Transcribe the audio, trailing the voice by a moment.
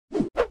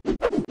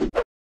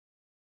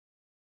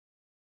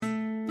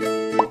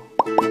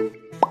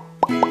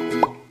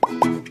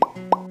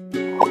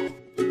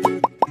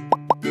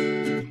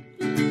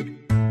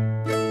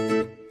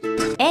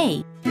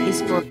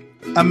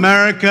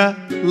America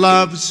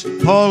loves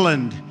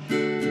Poland.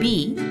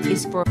 B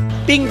is for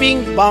Bing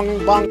bing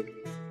bong bong.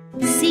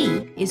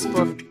 C is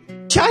for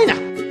China.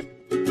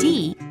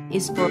 D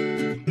is for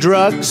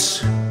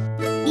Drugs.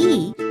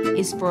 E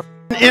is for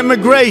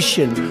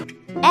Immigration.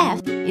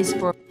 F is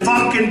for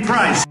Fucking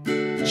Christ.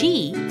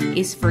 G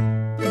is for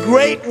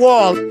Great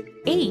Wall.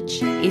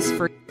 H is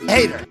for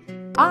Hater.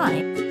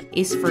 I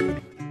is for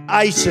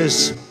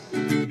ISIS.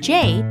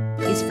 J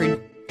is for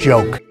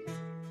Joke.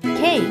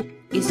 K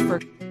is for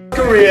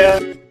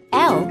Korea.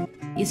 L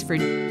is for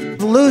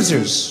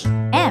Losers.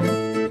 M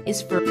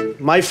is for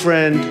My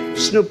friend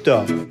Snoop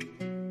Dogg.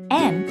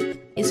 N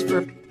is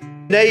for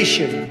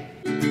Nation.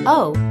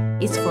 O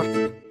is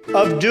for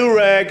Of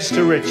do-rags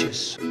to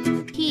riches.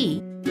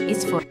 P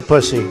is for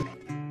Pussy.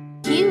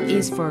 Q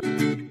is for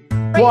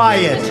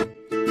Quiet.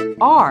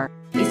 R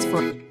is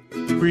for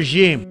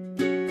Regime.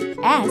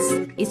 S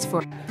is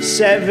for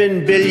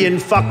 $7 billion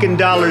fucking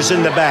dollars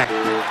in the bank.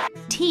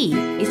 T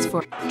is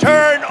for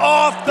Turn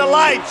off the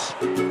lights.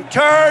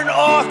 Turn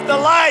off the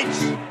lights.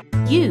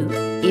 U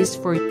is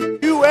for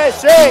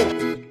USA.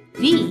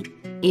 V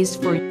is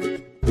for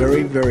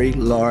Very, very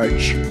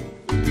large.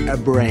 A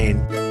brain.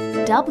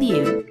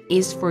 W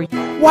is for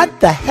What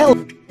the hell?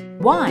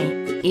 Y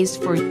is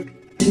for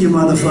You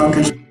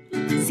motherfuckers.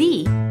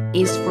 Z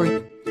is for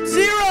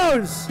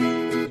Zeros!